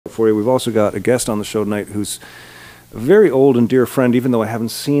for you. We've also got a guest on the show tonight who's a very old and dear friend, even though I haven't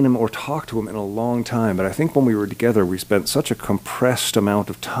seen him or talked to him in a long time. But I think when we were together, we spent such a compressed amount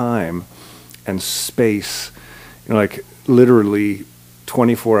of time and space, you know, like literally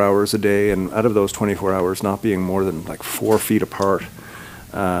 24 hours a day, and out of those 24 hours not being more than like 4 feet apart,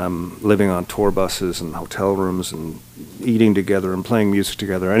 living on tour buses and hotel rooms and eating together and playing music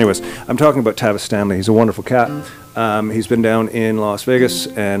together. Anyways, I'm talking about Tavis Stanley. He's a wonderful cat. He's been down in Las Vegas,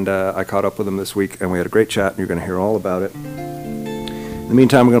 and I caught up with him this week, and we had a great chat, and you're going to hear all about it. In the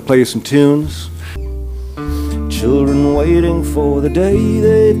meantime, we're going to play you some tunes. Children waiting for the day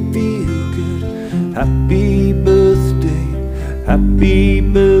they feel good. Happy birthday, happy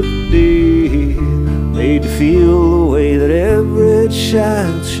birthday. Made to feel the way that every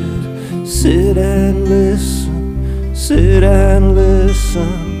child should. Sit and listen, sit and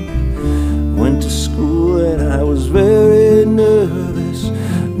listen. Went to school and I was very nervous.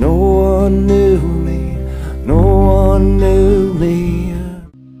 No one knew me, no one knew me.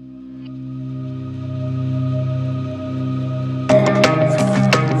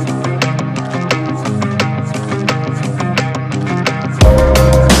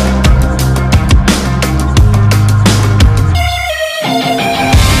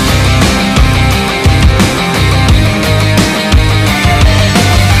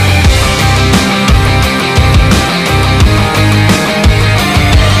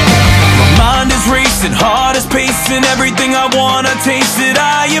 And everything I wanna taste it,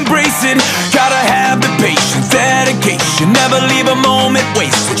 I embrace it. Gotta have the patience, dedication, never leave a moment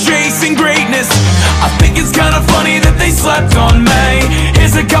wasted, chasing greatness. I think it's kinda funny that they slept on me.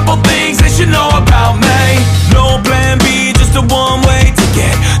 Here's a couple things they should know about me. No plan B, just a one-way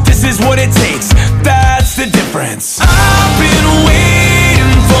ticket. This is what it takes, that's the difference. I've been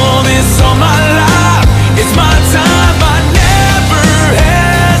waiting for this all my life. It's my time, I never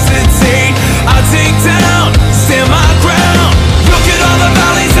hesitate. I take down, stand my ground. Look at all the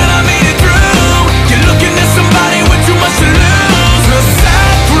valleys that I made it through. You're looking at somebody with too much to lose. The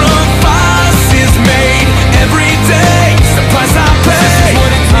sacrifice is made every day. It's the price I pay. This is what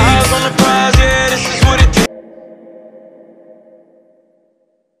it takes on the prize, yeah, this is what it takes.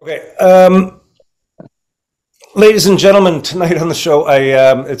 Okay, ladies and gentlemen, tonight on the show,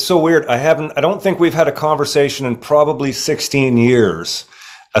 it's so weird. I don't think we've had a conversation in probably 16 years.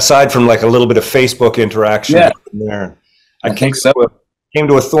 Aside from like a little bit of Facebook interaction there. I think so. Came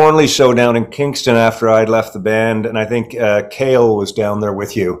to a Thornley show down in Kingston after I'd left the band, and I think Kale was down there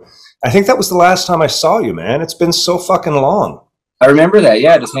with you. I think that was the last time I saw you, man. It's been so fucking long. I remember that,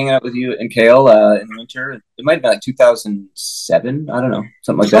 yeah, just hanging out with you and Kale in the winter. It might have been like 2007, I don't know,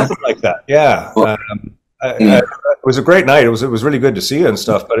 something like that. Something like that, yeah. Well, it was a great night. It was really good to see you and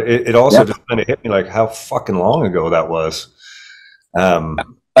stuff, but it also just kind of hit me like how fucking long ago that was.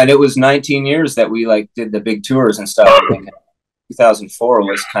 And it was 19 years that we like did the big tours and stuff. I think 2004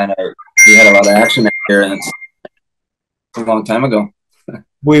 was kind of, we had a lot of action that year, and it's a long time ago.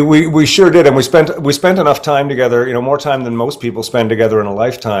 We sure did, and we spent enough time together, you know, more time than most people spend together in a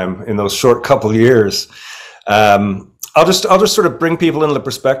lifetime in those short couple years. I'll just sort of bring people into the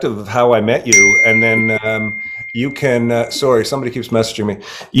perspective of how I met you, and then you can sorry, somebody keeps messaging me.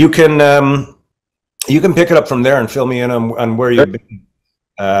 You can pick it up from there and fill me in on where you've been.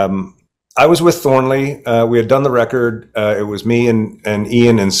 I was with Thornley. We had done the record. It was me and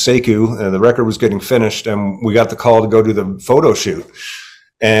Ian and Sekou. The record was getting finished, and we got the call to go do the photo shoot.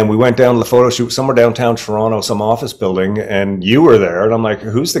 And we went down to the photo shoot somewhere downtown Toronto, some office building, and you were there. And I'm like,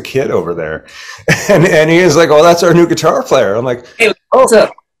 who's the kid over there? And Ian's like, oh, that's our new guitar player. I'm like, hey, what's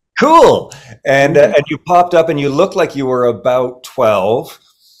up? Cool. And you popped up, and you looked like you were about 12.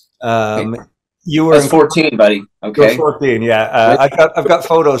 You were 14, buddy. Okay, 14. Yeah, I've got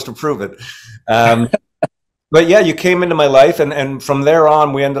photos to prove it. But yeah, you came into my life, and from there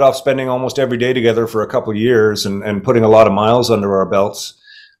on, we ended up spending almost every day together for a couple of years, and putting a lot of miles under our belts.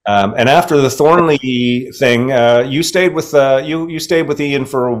 And after the Thornley thing, you stayed with you stayed with Ian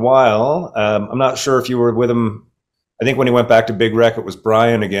for a while. I'm not sure if you were with him. I think when he went back to Big Wreck, it was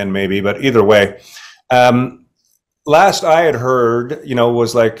Brian again, maybe. But either way. Last I had heard, you know,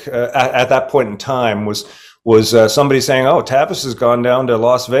 was like at that point in time was somebody saying, "Oh, Tavis has gone down to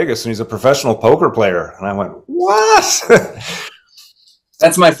Las Vegas and he's a professional poker player." And I went, "What?"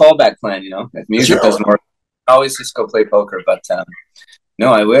 That's my fallback plan, you know. If music doesn't work, I always just go play poker. But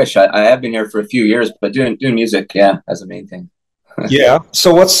no, I wish I have been here for a few years, but doing music, yeah, that's the main thing. Yeah.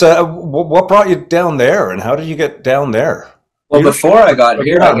 So what brought you down there, and how did you get down there? Well, before I got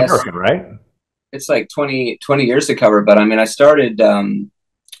here, I guess. American, right? It's like 20 years to cover, but I mean, I started,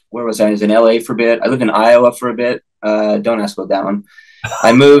 where was I? I was in LA for a bit. I lived in Iowa for a bit. Don't ask about that one.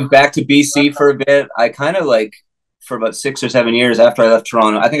 I moved back to BC for a bit. I kind of like, for about 6 or 7 years after I left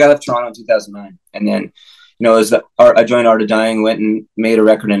Toronto. I think I left Toronto in 2009. And then, I joined Art of Dying, went and made a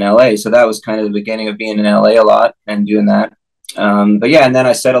record in LA. So that was kind of the beginning of being in LA a lot and doing that. But yeah, and then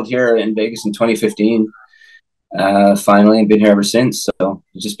I settled here in Vegas in 2015, finally, and been here ever since. So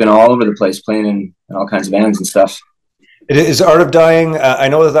it's just been all over the place, playing in all kinds of bands and stuff. It is Art of Dying. I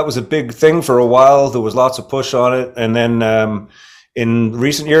know that was a big thing for a while. There was lots of push on it. And then in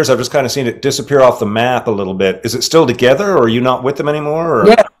recent years, I've just kind of seen it disappear off the map a little bit. Is it still together, or are you not with them anymore? Or?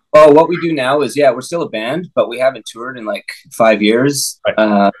 Yeah. Well, what we do now is, we're still a band, but we haven't toured in like 5 years.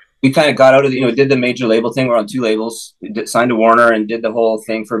 Right. We kind of got out of did the major label thing. We're on 2 labels, signed to Warner and did the whole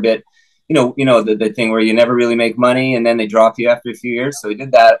thing for a bit. The thing where you never really make money and then they drop you after a few years. So we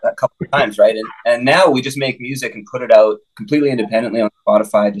did that a couple of times, right? And now we just make music and put it out completely independently on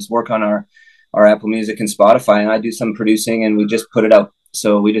Spotify, just work on our Apple Music and Spotify. And I do some producing and we just put it out.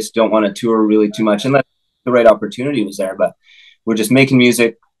 So we just don't want to tour really too much unless the right opportunity was there. But we're just making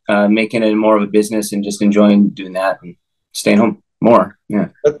music, making it more of a business and just enjoying doing that and staying home more. Yeah,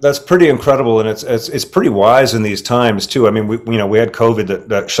 that's pretty incredible, and it's pretty wise in these times too. I mean, we had COVID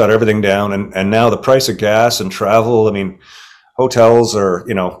that shut everything down, and now the price of gas and travel. I mean, hotels are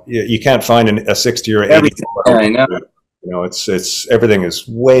you can't find a 60 or 80. Yeah, I know. It's everything is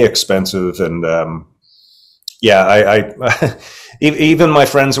way expensive, and I even my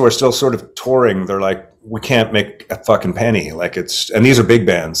friends who are still sort of touring, they're like, we can't make a fucking penny. And these are big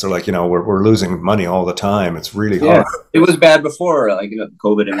bands. They're like, we're losing money all the time. It's really hard. It was bad before,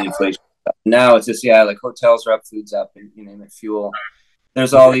 COVID and the inflation. Now it's just, like hotels are up, food's up, and you name it, fuel.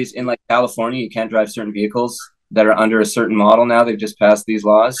 There's all these in like California, you can't drive certain vehicles that are under a certain model now. They've just passed these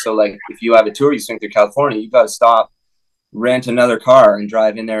laws. So like if you have a tour, you swing through California, you've got to stop, rent another car and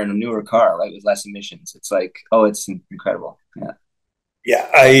drive in there in a newer car, right, with less emissions. It's like, it's incredible. Yeah. Yeah,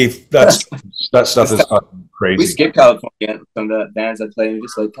 that stuff is crazy. We skip California. Some of the bands I play, we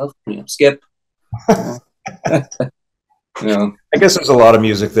just like California, skip. I guess there's a lot of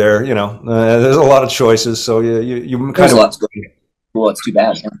music there. There's a lot of choices, so you kind of. Lots going. Well, it's too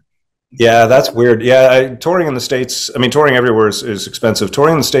bad. Yeah, that's weird. Yeah, touring in the States. I mean, touring everywhere is expensive.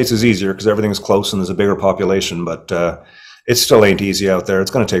 Touring in the States is easier because everything is close and there's a bigger population, but it still ain't easy out there. It's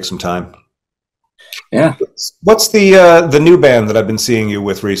going to take some time. Yeah. What's the new band that I've been seeing you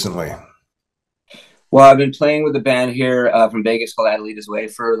with recently? Well, I've been playing with a band here from Vegas called Adelitas Way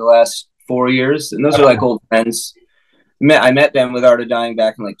for the last 4 years, and those are like old friends. I met them with Art of Dying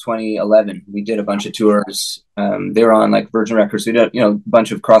back in like 2011. We did a bunch of tours. They were on like Virgin Records. We did a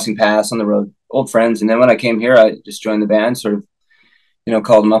bunch of crossing paths on the road, old friends. And then when I came here, I just joined the band, sort of,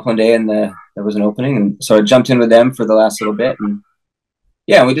 called them up one day and there was an opening, and so I jumped in with them for the last little bit. And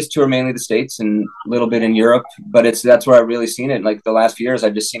yeah, we just tour mainly the States and a little bit in Europe, but that's where I've really seen it. Like the last few years,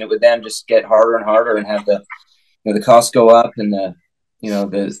 I've just seen it with them just get harder and harder and have the costs go up and the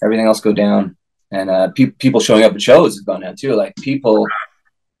everything else go down. And people showing up at shows has gone down too. Like people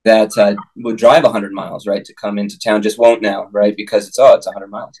that would drive 100 miles, right, to come into town just won't now, right, because it's 100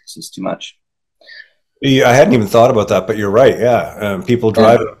 miles. It's just too much. Yeah, I hadn't even thought about that, but you're right. Yeah, people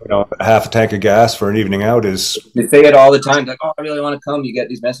drive half a tank of gas for an evening out is. They say it all the time. Like, I really want to come. You get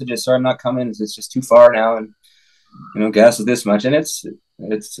these messages. Sorry, I'm not coming. It's just too far now, and gas is this much, and it's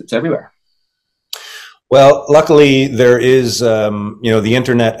everywhere. Well, luckily there is, the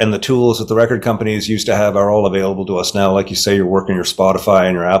internet and the tools that the record companies used to have are all available to us now. Like you say, you're working your Spotify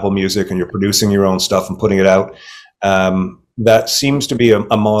and your Apple Music, and you're producing your own stuff and putting it out. That seems to be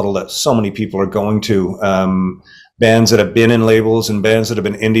a model that so many people are going to. Bands that have been in labels and bands that have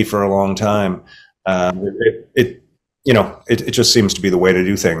been indie for a long time. It just seems to be the way to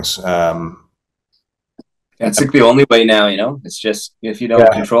do things. It's like the only way now. It's just if you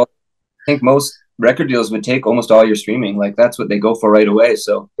don't control. I think most record deals would take almost all your streaming. Like that's what they go for right away.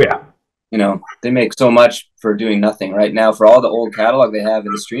 So they make so much for doing nothing right now. For all the old catalog they have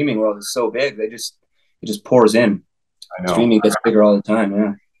in the streaming world is so big, it just pours in. I know. Streaming gets bigger all the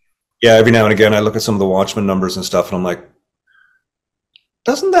time. Yeah, every now and again I look at some of the Watchmen numbers and stuff, and I'm like,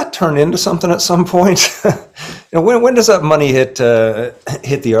 doesn't that turn into something at some point? When does that money hit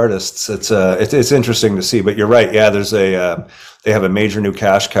the artists? It's interesting to see. But you're right. Yeah, there's they have a major new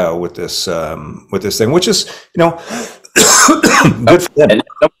cash cow with this thing, which is good for them. And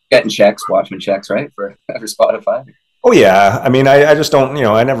getting checks, Watchmen checks, right, for Spotify. Oh yeah, I mean, I just don't.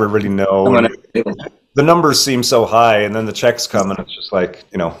 I never really know. The numbers seem so high, and then the checks come, and it's just like,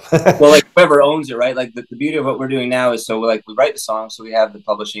 Well, like whoever owns it, right? Like the beauty of what we're doing now is, so like we write the song, so we have the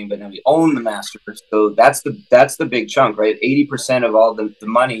publishing, but now we own the masters. So that's the big chunk, right? 80% of all the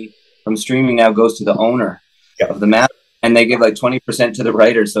money from streaming now goes to the owner of the master. and they give like 20% to the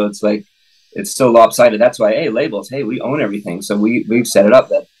writer. So it's like, it's so lopsided. That's why, hey, labels, hey, we own everything. So we've set it up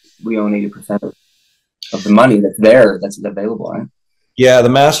that we own 80% of the money that's there, that's available. Right? Yeah, the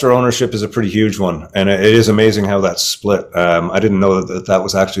master ownership is a pretty huge one, and it is amazing how that's split. I didn't know that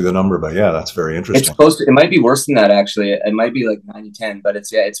was actually the number, but yeah, that's very interesting. It's supposed to, it might be worse than that actually. It might be like 90-10, but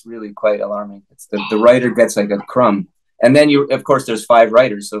it's really quite alarming. It's the writer gets like a crumb, and then of course there's 5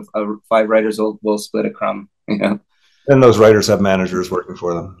 writers, so 5 writers will split a crumb. You know, and those writers have managers working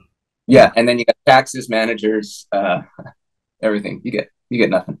for them. Yeah, and then you got taxes, managers, everything. You get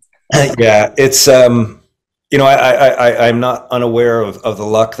nothing. Yeah, it's I'm not unaware of the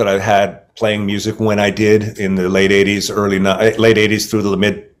luck that I've had playing music when I did in the late 80s, late 80s through the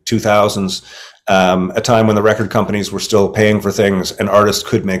mid 2000s, a time when the record companies were still paying for things and artists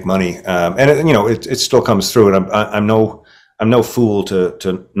could make money. And it still comes through, and I'm no fool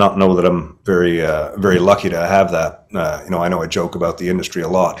to not know that I'm very very lucky to have that. I know I joke about the industry a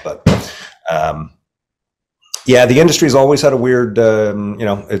lot, but yeah, the industry's always had a weird,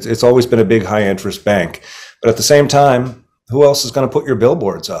 it's always been a big high interest bank. But at the same time, who else is going to put your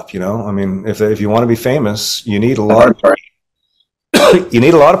billboards up? I mean, if you want to be famous, you need a lot. You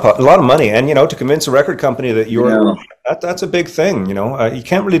need a lot of money, and to convince a record company that that's a big thing. You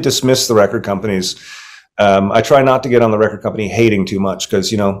can't really dismiss the record companies. I try not to get on the record company hating too much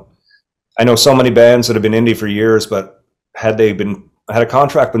because I know so many bands that have been indie for years, but had a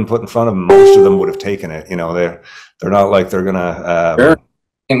contract been put in front of them, most of them would have taken it. They're not like they're gonna. Sure.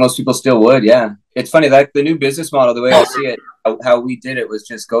 I think most people still would. Yeah, it's funny, like the new business model, the way I see it, how we did it was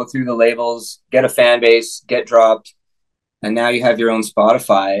just go through the labels, get a fan base, get dropped, and now you have your own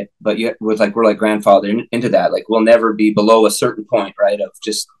Spotify. But we're like grandfathered into that. Like we'll never be below a certain point, right? Of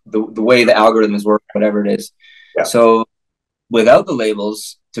just the way the algorithms work, whatever it is. Yeah. So without the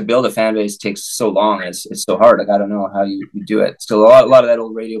labels, to build a fan base takes so long. It's so hard. Like I don't know how you do it. Still, a lot of that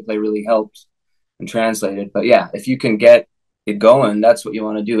old radio play really helped and translated. But yeah, if you can get it going, that's what you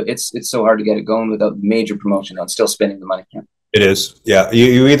want to do. It's so hard to get it going without major promotion on still spending the money. Yeah. It is. Yeah.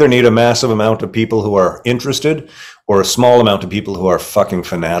 You either need a massive amount of people who are interested or a small amount of people who are fucking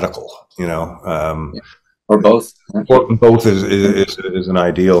fanatical, or both. Or both is an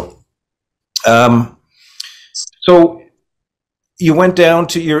ideal. So you went down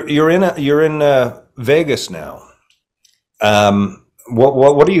to you're in Vegas now.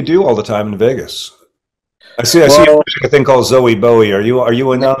 What do you do all the time in Vegas? I see a thing called Zoe Bowie. Are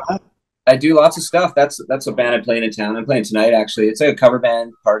you in on that? I do lots of stuff. That's a band I'm playing in town. I'm playing tonight, actually. It's like a cover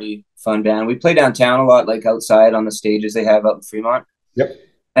band, party, fun band. We play downtown a lot, like outside on the stages they have out in Fremont. Yep.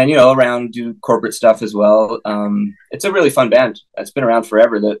 And, around do corporate stuff as well. It's a really fun band. It's been around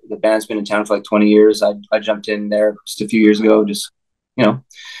forever. The band's been in town for like 20 years. I jumped in there just a few years ago, just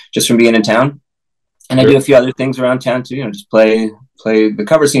from being in town. And I do a few other things around town too, just play. The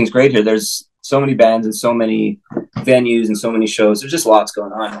cover scene's great here. There's so many bands and so many venues and so many shows. There's just lots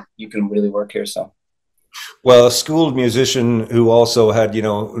going on. You can really work here. So, well, a schooled musician who also had,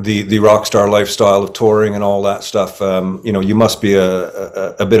 the rock star lifestyle of touring and all that stuff. You must be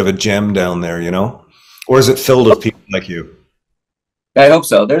a bit of a gem down there, or is it filled with people like you? I hope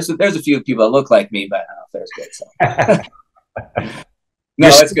so. There's a few people that look like me, but I don't know if there's good. So. No,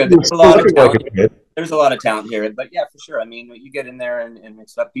 it's good. There's a lot of talent. There's a lot of talent here, but yeah, for sure. I mean, you get in there and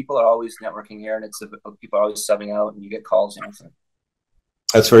mix it up. People are always networking here, and people are always subbing out, and you get calls.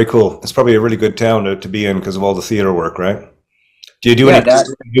 That's very cool. It's probably a really good town to be in because of all the theater work, right? Do you do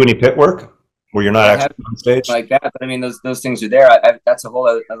any pit work where you're not actually on stage like that? But I mean, those things are there. That's a whole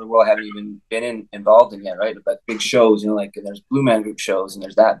other world I haven't even been involved in yet, right? But big shows, like there's Blue Man Group shows, and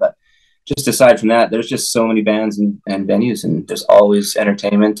there's that, but. Just aside from that, there's just so many bands and venues, and there's always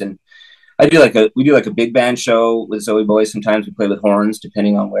entertainment. And we do like a big band show with Zoe Bowie. Sometimes we play with horns,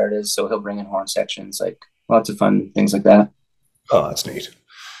 depending on where it is. So he'll bring in horn sections, like lots of fun things like that. Oh, that's neat.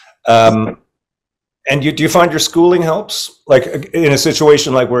 And do you find your schooling helps? Like in a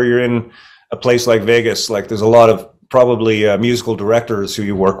situation like where you're in a place like Vegas, like there's a lot of probably musical directors who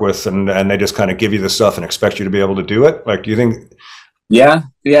you work with, and they just kind of give you the stuff and expect you to be able to do it. Like, do you think? Yeah,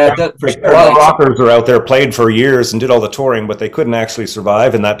 for sure. A lot of rockers are out there, played for years and did all the touring, but they couldn't actually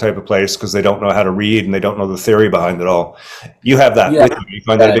survive in that type of place because they don't know how to read and they don't know the theory behind it all. You have that. Yeah, you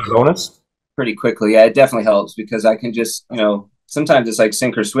find that a big bonus? Pretty quickly, yeah. It definitely helps because I can just, sometimes it's like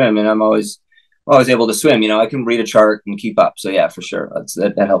sink or swim, and I'm always able to swim. I can read a chart and keep up. So yeah, for sure,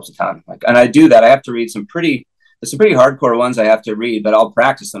 that helps a ton. And I do that. I have to read some pretty hardcore ones I have to read, but I'll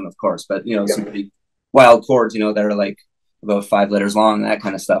practice them, of course. But some pretty wild chords, that are like about 5 letters long, that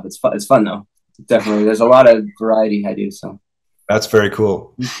kind of stuff. It's fun though. Definitely. There's a lot of variety I do. So that's very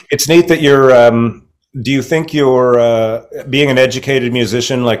cool. It's neat that you're do you think you're being an educated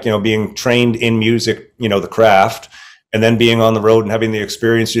musician, like, you know, being trained in music, you know, the craft, and then being on the road and having the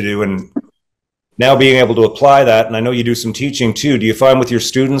experience you do, and now being able to apply that, and I know you do some teaching too. Do you find with your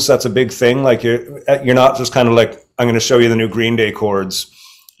students that's a big thing? Like you're not just kind of like, I'm going to show you the new Green Day chords,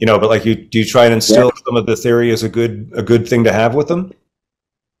 you know, but like do you try and instill some of the theory as a good thing to have with them?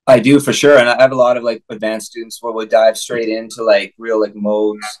 I do, for sure. And I have a lot of like advanced students where we dive straight into like real like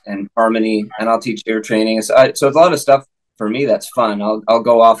modes and harmony, and I'll teach ear training. So it's a lot of stuff for me that's fun. I'll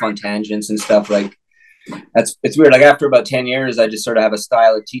go off on tangents and stuff like it's weird. Like after about 10 years, I just sort of have a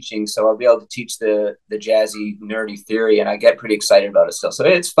style of teaching. So I'll be able to teach the jazzy, nerdy theory, and I get pretty excited about it still. So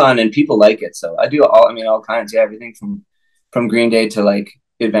it's fun and people like it. So I do all kinds, everything from Green Day to like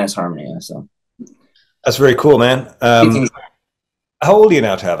advanced harmony. Yeah, so that's very cool, man. How old are you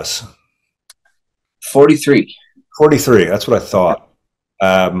now, Tavis? 43. 43. That's what I thought.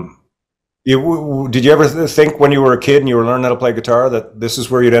 Did you ever think when you were a kid and you were learning how to play guitar that this is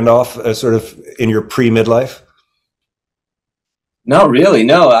where you'd end off sort of in your pre-midlife? Not really.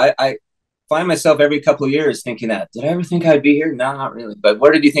 No, I find myself every couple of years thinking that. Did I ever think I'd be here? No, not really. But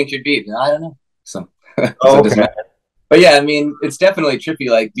where did you think you'd be? I don't know. So, oh, okay. But yeah, I mean, it's definitely trippy.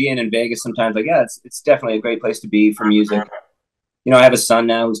 Like being in Vegas sometimes. Like, yeah, it's definitely a great place to be for music. You know, I have a son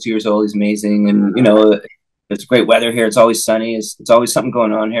now who's 2 years old. He's amazing, and you know, it's great weather here. It's always sunny. It's always something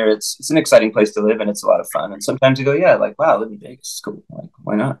going on here. It's an exciting place to live, and it's a lot of fun. And sometimes you go, yeah, like wow, living in Vegas is cool. Like,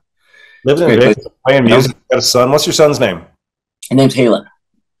 why not? Living in Vegas, playing music. Got a son. What's your son's name? His name's Halen.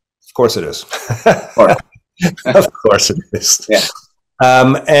 Of course it is. Of course. Of course it is. Yeah.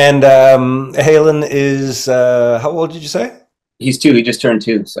 And Halen is how old did you say? He's 2. He just turned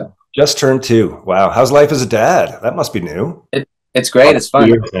 2. So just turned 2. Wow. How's life as a dad? That must be new. It's great. It's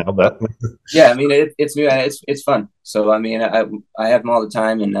fun. Now, but... Yeah, I mean, it's new. It's fun. So I mean, I have him all the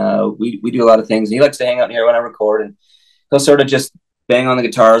time, and we do a lot of things. And he likes to hang out here when I record, and he'll sort of just bang on the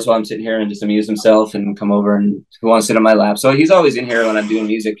guitars while I'm sitting here and just amuse himself, and come over and he wants to sit on my lap. So he's always in here when I'm doing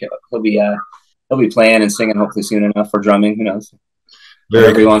music. He'll be playing and singing hopefully soon enough, or drumming. Who knows?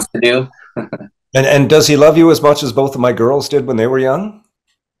 Whatever he wants to do. And does he love you as much as both of my girls did when they were young?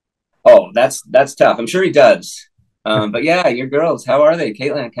 Oh, that's tough. I'm sure he does. But yeah, your girls, how are they?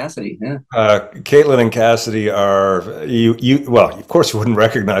 Caitlin and Cassidy. Yeah. Caitlin and Cassidy are well, of course you wouldn't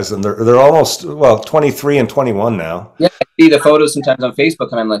recognize them. They're almost 23 and 21 now. Yeah, I see the photos sometimes on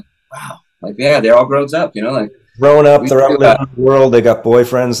Facebook and I'm like, wow, like yeah, they're all grown up, you know, like grown up, they're out living the world, they got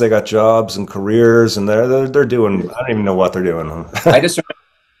boyfriends, they got jobs and careers, and they're doing, I don't even know what they're doing. I just remember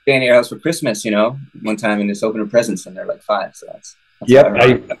staying at your house for Christmas, you know, one time and just opening presents and they're like 5, so that's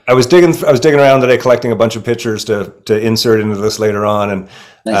yeah, I was digging around today collecting a bunch of pictures to insert into this later on, and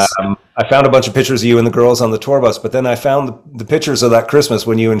nice. I found a bunch of pictures of you and the girls on the tour bus, but then I found the pictures of that Christmas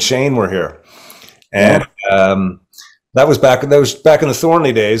when you and Shane were here, and that was back in the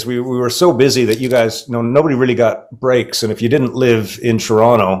Thornley days. We were so busy that you guys, you know, nobody really got breaks, and if you didn't live in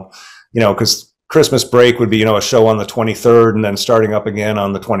Toronto, you know, because Christmas break would be, you know, a show on the 23rd and then starting up again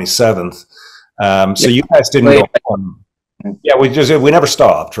on the 27th. So you guys didn't go on. Yeah, we never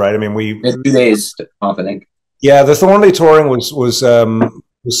stopped, right? I mean, we 2 days off, I think. Yeah, the Thornley touring was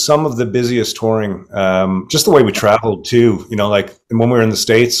some of the busiest touring. Just the way we traveled too, you know, like when we were in the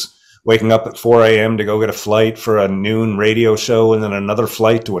States, waking up at 4 a.m. to go get a flight for a noon radio show, and then another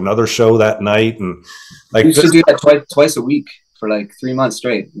flight to another show that night, and like we used to do that twice a week for like 3 months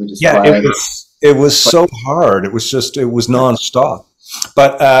straight. We just it was so hard. It was nonstop.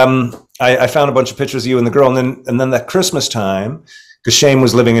 But I found a bunch of pictures of you and the girl, and then that Christmas time, because Shane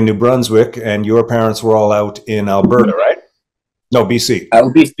was living in New Brunswick and your parents were all out in Alberta, right? No, BC.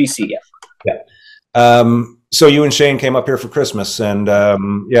 BC, yeah. Yeah. So you and Shane came up here for Christmas, and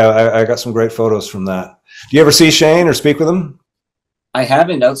I got some great photos from that. Do you ever see Shane or speak with him? I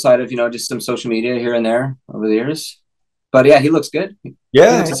haven't, outside of, you know, just some social media here and there over the years. But yeah, he looks good.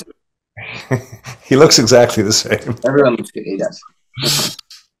 Yeah. He looks exactly the same. Everyone looks good. He does.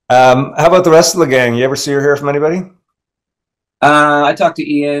 How about the rest of the gang? You ever see or hear from anybody? I talked to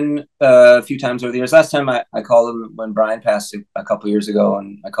Ian a few times over the years. Last time I called him when Brian passed a couple of years ago,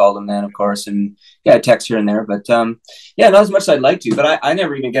 and I called him then, of course. And yeah, I text here and there, but yeah, not as much as I'd like to. But I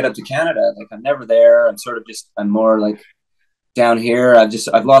never even get up to Canada. Like I'm never there. I'm more like down here.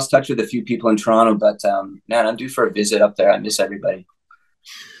 I've lost touch with a few people in Toronto, but man, I'm due for a visit up there. I miss everybody.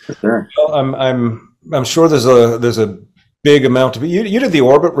 For sure. Well, I'm sure there's a big amount of you did the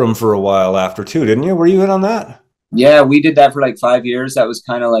Orbit Room for a while after too, didn't you? Were you in on that? Yeah, we did that for like 5 years. That was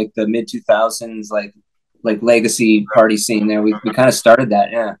kind of like the mid 2000s, like legacy party scene there. We kind of started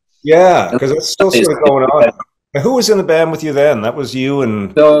that. Yeah, because it's still sort of going on. Who was in the band with you then? That was you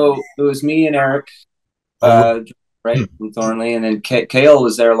and. So it was me and Eric right, from Thornley, and then Kale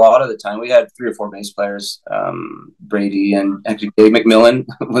was there a lot of the time. We had 3 or 4 bass players. Brady and actually Dave McMillan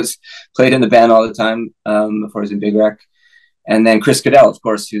played in the band all the time before he was in Big Wreck, and then Chris Cadell, of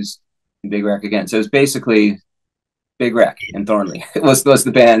course, who's in Big Wreck again. So it was basically Big Wreck and Thornley. It was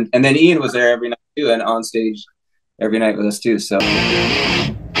the band, and then Ian was there every night too, and on stage every night with us too. So.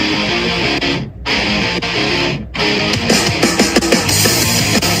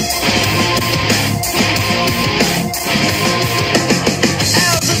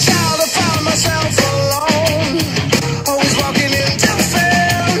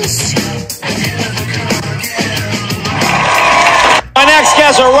 My next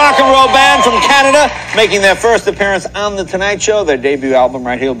guest, a rock and roll band from Canada, making their first appearance on The Tonight Show. Their debut album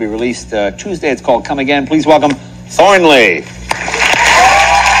right here will be released Tuesday. It's called Come Again. Please welcome Thornley.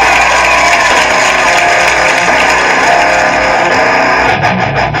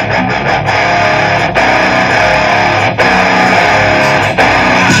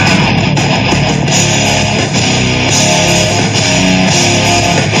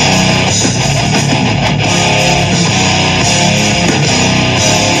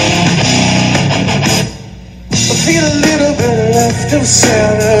 Of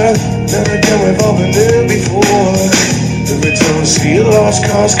Santa, then again we've all been there before. The return see lost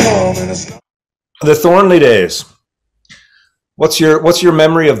cars come. The Thornley days. What's your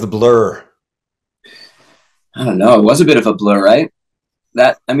memory of the blur? I don't know. It was a bit of a blur, right?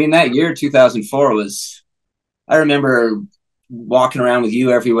 That year 2004 was. I remember walking around with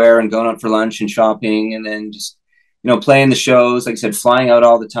you everywhere and going out for lunch and shopping, and then just playing the shows. Like I said, flying out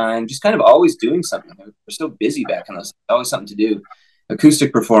all the time. Just kind of always doing something. We're so busy back in those. Always something to do.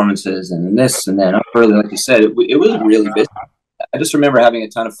 Acoustic performances and this and then up early, like you said, it was really busy. I just remember having a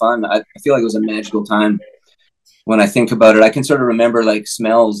ton of fun. I feel like it was a magical time. When I think about it, I can sort of remember like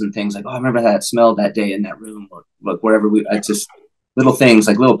smells and things like, oh, I remember that smell that day in that room, or like wherever it's just little things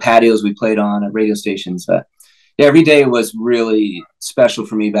like little patios we played on at radio stations. But yeah, every day was really special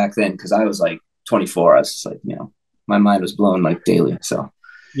for me back then because I was like 24. I was just like, my mind was blown like daily. So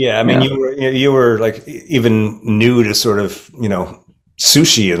yeah, I mean, you were like even new to sort of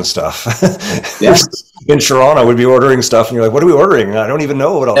sushi and stuff. Yeah. In Toronto, we'd be ordering stuff, and you're like, "What are we ordering? I don't even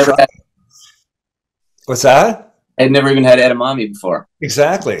know what I'll try." What's that? I'd never even had edamame before.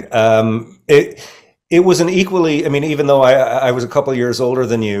 Exactly. It was an equally. I mean, even though I was a couple of years older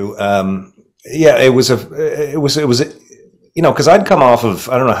than you, it was because I'd come off of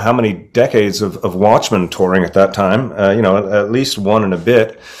I don't know how many decades of Watchmen touring at that time. At least one and a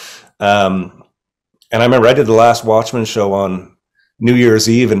bit. And I remember I did the last Watchmen show on New Year's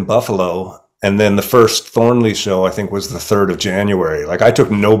Eve in Buffalo, and then the first Thornley show I think was the 3rd of January. Like I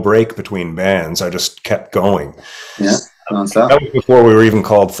took no break between bands; I just kept going. Yeah, that was before we were even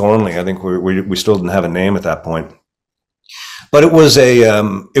called Thornley. I think we still didn't have a name at that point. But it was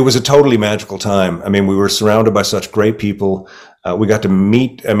a totally magical time. I mean, we were surrounded by such great people. We got to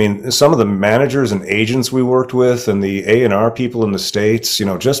meet, some of the managers and agents we worked with, and the A&R people in the States,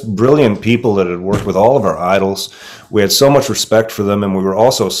 just brilliant people that had worked with all of our idols. We had so much respect for them, and we were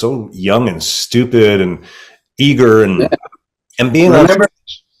also so young and stupid and eager and being.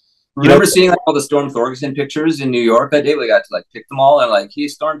 Remember seeing like all the Storm Thorgerson pictures in New York that day? We got to like pick them all, and like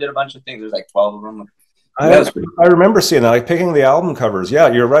Storm did a bunch of things. There's like 12 of them. I remember seeing that, like picking the album covers. Yeah,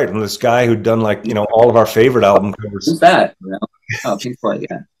 you're right. And this guy who'd done like all of our favorite album covers. Who's that? Oh, Pink Floyd.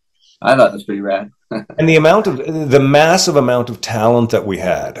 Yeah, I thought it was pretty rad. And the massive amount of talent that we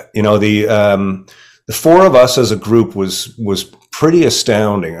had. The 4 of us as a group was pretty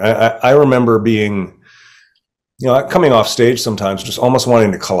astounding. I remember being, coming off stage sometimes just almost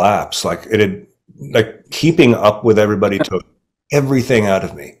wanting to collapse. Like keeping up with everybody took everything out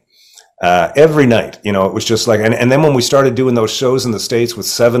of me. Every night, it was just like, and then when we started doing those shows in the States with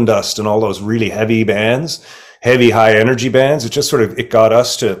Seven Dust and all those really heavy bands, heavy, high energy bands, it got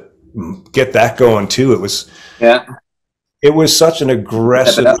us to get that going too. It was such an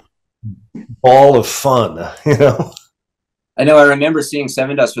aggressive ball of fun, I know. I remember seeing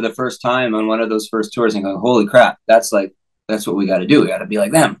Seven Dust for the first time on one of those first tours and going, holy crap, that's what we got to do. We got to be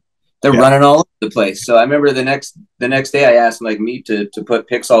like them. They're running all over the place. So I remember the next day I asked Meat to put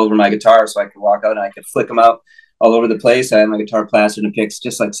picks all over my guitar so I could walk out and I could flick them out all over the place. I had my guitar plastered in picks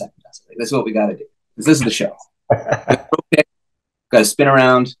just like Seven Dust. Like, that's what we got to do. This is the show. Got to spin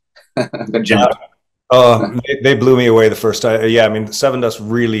around. Got to jump. They blew me away the first time. Yeah, Seven Dust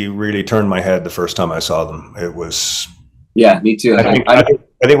really, really turned my head the first time I saw them. It was. Yeah, me too. I think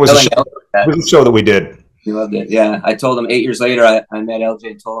it was a show that we did. He loved it. Yeah, I told him 8 years later. I met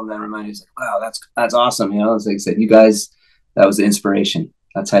LJ and told him that reminder. He's like, "Wow, that's awesome." It's like I said, you guys, that was the inspiration.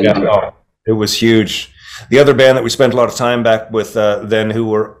 That's how you do it. It was huge. The other band that we spent a lot of time back with then, who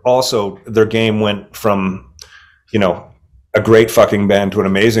were also, their game went from, you know, a great fucking band to an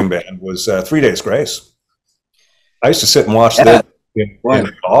amazing band, was 3 Days Grace. I used to sit and watch them in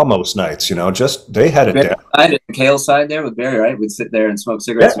almost nights, you know, just, they had it down. I did the Kale side there with Barry, right? We'd sit there and smoke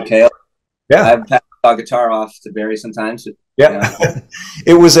cigarettes with Kale. Yeah. I'd pass my guitar off to Barry sometimes. Yeah.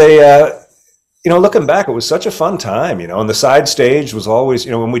 It was a, you know, looking back, it was such a fun time, you know, and the side stage was always,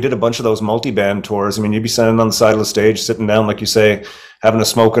 you know, when we did a bunch of those multi-band tours, I mean, you'd be standing on the side of the stage, sitting down, like you say, having a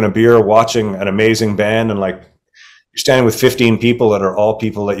smoke and a beer, watching an amazing band, and like, you're standing with 15 people that are all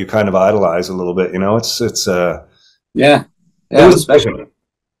people that you kind of idolize a little bit, you know, it's yeah. It was special.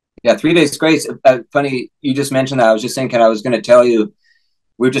 Yeah, 3 Days Grace. Funny, you just mentioned that. I was just thinking, I was going to tell you,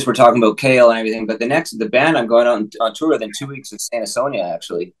 we were talking about Kale and everything, but the band I'm going on tour with in 2 weeks is Santa Sonia,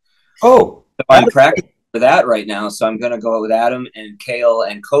 actually. Oh. So I'm practicing for that right now, so I'm going to go out with Adam and Kale,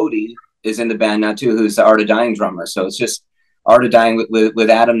 and Cody is in the band now too, who's the Art of Dying drummer. So it's just Art of Dying with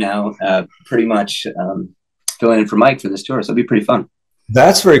Adam now, pretty much filling in for Mike for this tour. So it'll be pretty fun.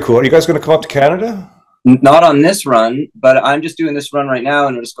 That's very cool. Are you guys going to come up to Canada? Not on this run, but I'm just doing this run right now,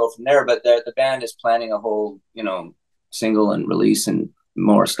 and we'll just go from there. But the band is planning a whole, you know, single and release and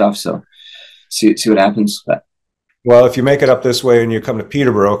more stuff. So see what happens. But, well, if you make it up this way and you come to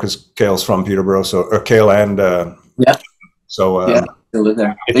Peterborough, because Kale's from Peterborough, so, or Kale and yeah, so yeah, they live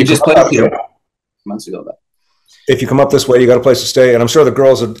there. They just played Peterborough months ago. But if you come up this way, you got a place to stay, and I'm sure the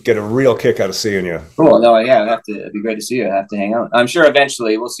girls would get a real kick out of seeing you. Cool. No, yeah, it'd be great to see you. I have to hang out. I'm sure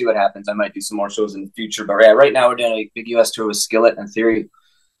eventually we'll see what happens. I might do some more shows in the future, but yeah, right now we're doing a big US tour with Skillet and Theory.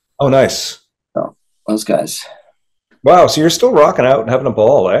 Oh, nice. So those guys. Wow. So you're still rocking out and having a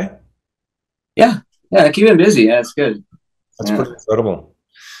ball, eh? Yeah. Keeping busy. Yeah, it's good. That's pretty incredible.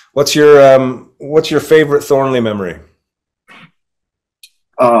 What's your favorite Thornley memory?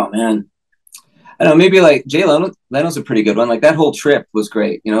 Oh man. I don't know, maybe like Jay Leno's a pretty good one. Like that whole trip was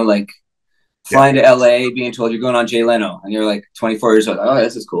great, you know, like flying to LA, being told you're going on Jay Leno, and you're like 24 years old. Oh,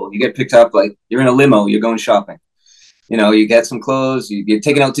 this is cool. You get picked up, like you're in a limo, you're going shopping. You know, you get some clothes, you get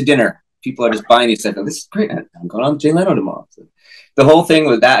taken out to dinner. People are just buying you stuff. This is great. I'm going on Jay Leno tomorrow. So the whole thing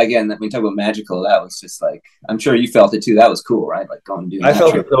with that, again, that we talk about magical, that was just like, I'm sure you felt it too. That was cool, right? Like going and doing. I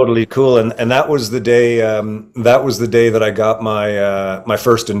felt it totally cool, and that was the day. That was the day that I got my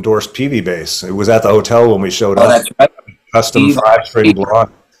first endorsed PV bass. It was at the hotel when we showed up. That's right. Custom 5-string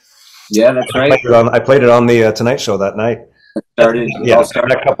blonde. Yeah, that's right. I played it on the Tonight Show that night.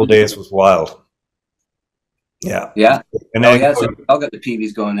 That couple days was wild. Yeah. And then, so I got the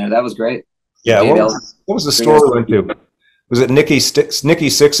PVs going there. That was great. Yeah. What was the store we went to? Was it Nikki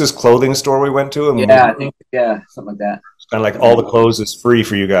Sixx's clothing store we went to? And I think something like that. It's kind of like all the clothes is free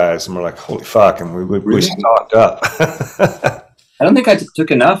for you guys, and we're like, holy fuck, and we stocked up. I don't think I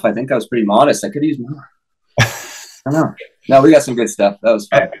took enough. I think I was pretty modest. I could use more. I don't know. No, we got some good stuff. That was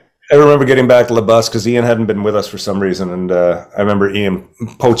fun. I remember getting back to the bus because Ian hadn't been with us for some reason, and I remember Ian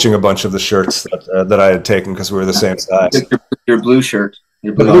poaching a bunch of the shirts that I had taken because we were the same size. Your blue shirt.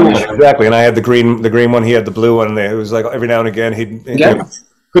 The blue one, exactly, and I had the green one. He had the blue one, and it was like every now and again he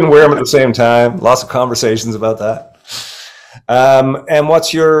couldn't wear them at the same time. Lots of conversations about that. And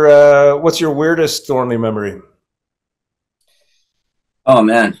what's your weirdest Thornley memory? Oh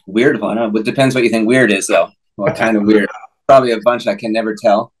man, weird one. It depends what you think weird is, though. What kind of weird? Probably a bunch I can never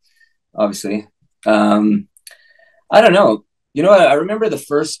tell. Obviously, I don't know. You know what? I remember the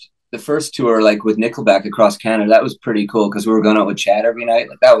first tour, like with Nickelback across Canada. That was pretty cool because we were going out with Chad every night.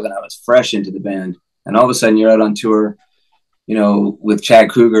 Like that was when I was fresh into the band, and all of a sudden you're out on tour, you know, with Chad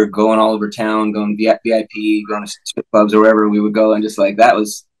Kruger, going all over town, going VIP, going to strip clubs or wherever we would go, and just like that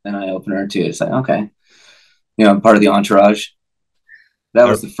was an eye opener too. It's like, okay, you know, I'm part of the entourage. That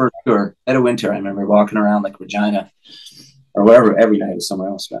was the first tour. At a winter, I remember walking around like Regina or wherever. Every night was somewhere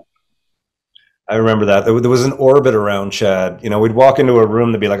else. But I remember that. There was an orbit around Chad. You know, we'd walk into a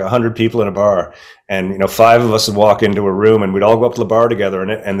room, there'd be like 100 people in a bar, and, you know, 5 of us would walk into a room, and we'd all go up to the bar together,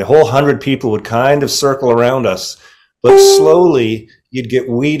 and the whole 100 people would kind of circle around us, but slowly you'd get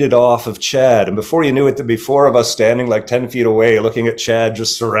weeded off of Chad, and before you knew it, there'd be 4 of us standing like 10 feet away looking at Chad,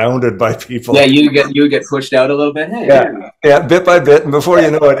 just surrounded by people. Yeah, you get pushed out a little bit. Hey, yeah, bit by bit, and before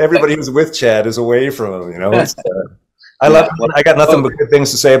you know it, everybody who's with Chad is away from him, you know. I got nothing but good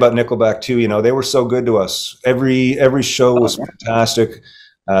things to say about Nickelback too. You know, they were so good to us. Every show was fantastic.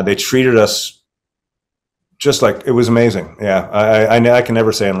 They treated us just like it was amazing. Yeah, I can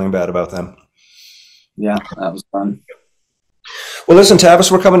never say anything bad about them. Yeah, that was fun. Well, listen,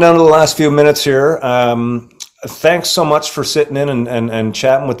 Tavis, we're coming down to the last few minutes here. Thanks so much for sitting in and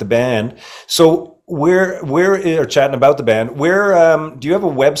chatting with the band. So or chatting about the band, do you have a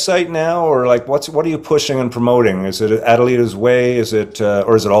website now, or like what are you pushing and promoting? Is it Adelitas Way? Is it,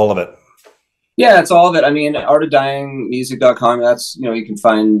 or is it all of it? Yeah, it's all of it. I mean, artofdyingmusic.com, that's, you can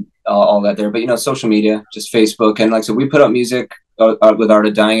find all that there. But, social media, just Facebook. And like, so we put out music with Art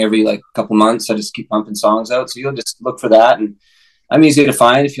of Dying every like couple months. I just keep pumping songs out. So you'll just look for that. And I'm easy to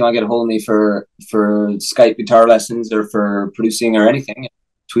find if you want to get a hold of me for Skype guitar lessons or for producing or anything.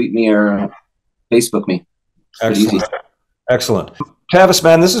 Tweet me or Facebook me. Excellent. Excellent. Tavis,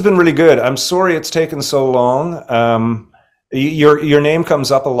 man, this has been really good. I'm sorry it's taken so long. Your name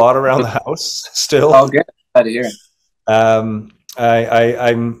comes up a lot around the house still. Oh, good. Glad to hear.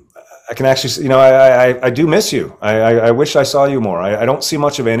 I can actually, I do miss you. I wish I saw you more. I don't see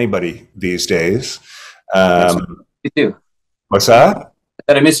much of anybody these days. You too. What's that?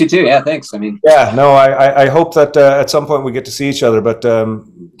 I miss you too. Yeah, thanks. I mean, yeah, no, I hope that at some point we get to see each other, but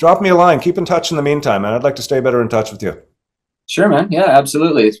drop me a line. Keep in touch in the meantime, man. I'd like to stay better in touch with you. Sure, man. Yeah,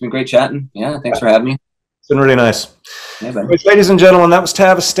 absolutely. It's been great chatting. Yeah, thanks for having me. It's been really nice. Yeah, ladies and gentlemen, that was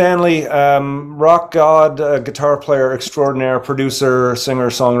Tavis Stanley, rock god, guitar player extraordinaire, producer, singer,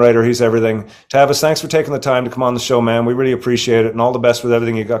 songwriter. He's everything. Tavis, thanks for taking the time to come on the show, man. We really appreciate it, and all the best with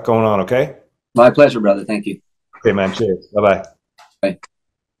everything you got going on, okay? My pleasure, brother. Thank you. Okay, man. Cheers. Bye-bye. Bye.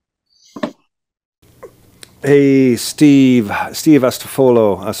 Hey, Steve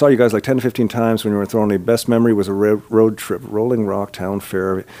Astafolo. I saw you guys like 10 to 15 times when you were in Thornley. Best memory was a road trip, Rolling Rock Town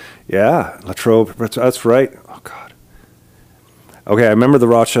Fair. Yeah, Latrobe. That's right. Oh, God. Okay, I remember the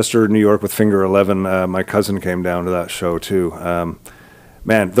Rochester, New York with Finger 11. My cousin came down to that show, too.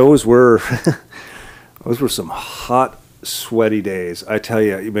 Man, those were some hot, sweaty days. I tell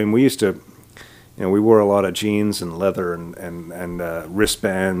you, I mean, we used to... we wore a lot of jeans and leather and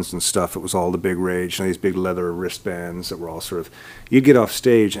wristbands and stuff. It was all the big rage. These big leather wristbands that were all sort of... You'd get off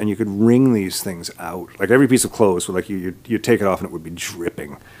stage and you could wring these things out. Like every piece of clothes, like you'd take it off and it would be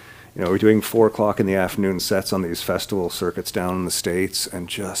dripping. We're doing 4 o'clock in the afternoon sets on these festival circuits down in the States, and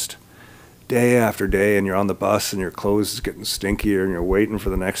just day after day, and you're on the bus and your clothes is getting stinkier and you're waiting for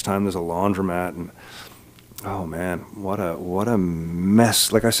the next time there's a laundromat. And oh man, what a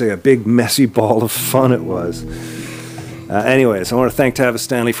mess. Like I say, a big messy ball of fun it was. Anyways, I want to thank Tavis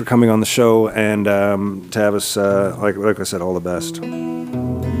Stanley for coming on the show, and Tavis, like I said, all the best.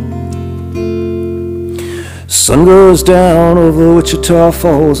 Sun goes down over Wichita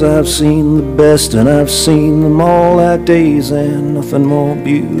Falls. I've seen the best and I've seen them all at days, and nothing more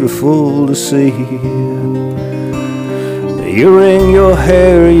beautiful to see. You wring your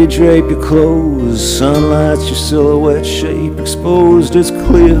hair, you drape your clothes, sunlight's your silhouette shape exposed. It's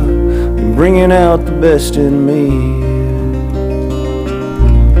clear you're bringing out the best in me.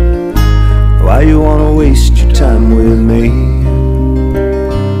 Why you wanna waste your time with me?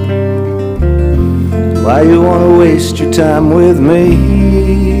 Why you wanna waste your time with me?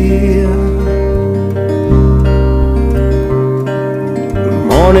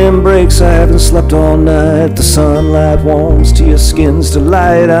 Morning breaks, I haven't slept all night. The sunlight warms to your skin's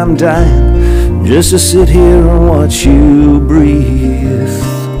delight. I'm dying just to sit here and watch you breathe.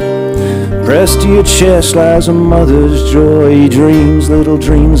 Pressed to your chest lies a mother's joy. Dreams, little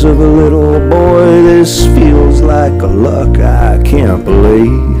dreams of a little boy. This feels like a luck I can't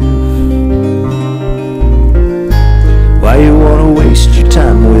believe. Why you wanna waste your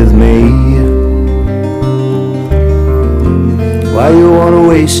time with me? Why you wanna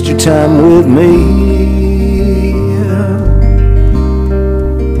waste your time with me?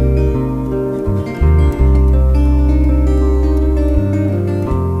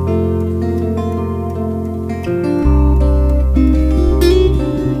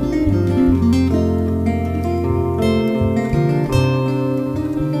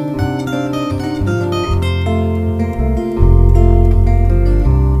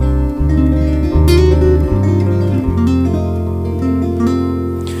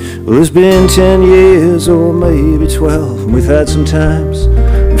 Well, it's been 10 years or maybe 12, and we've had some times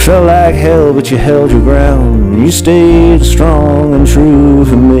it felt like hell, but you held your ground and you stayed strong and true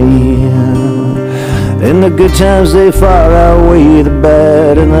for me. And the good times, they far outweigh the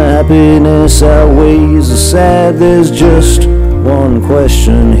bad, and the happiness outweighs the sad. There's just one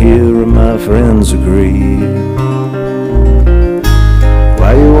question here, and my friends agree.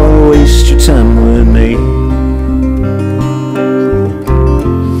 Why you wanna waste your time with me?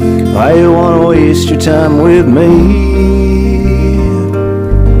 Why you wanna waste your time with me?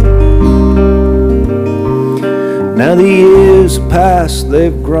 Now the years have passed,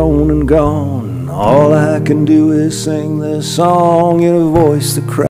 they've grown and gone. All I can do is sing this song in a voice that cries.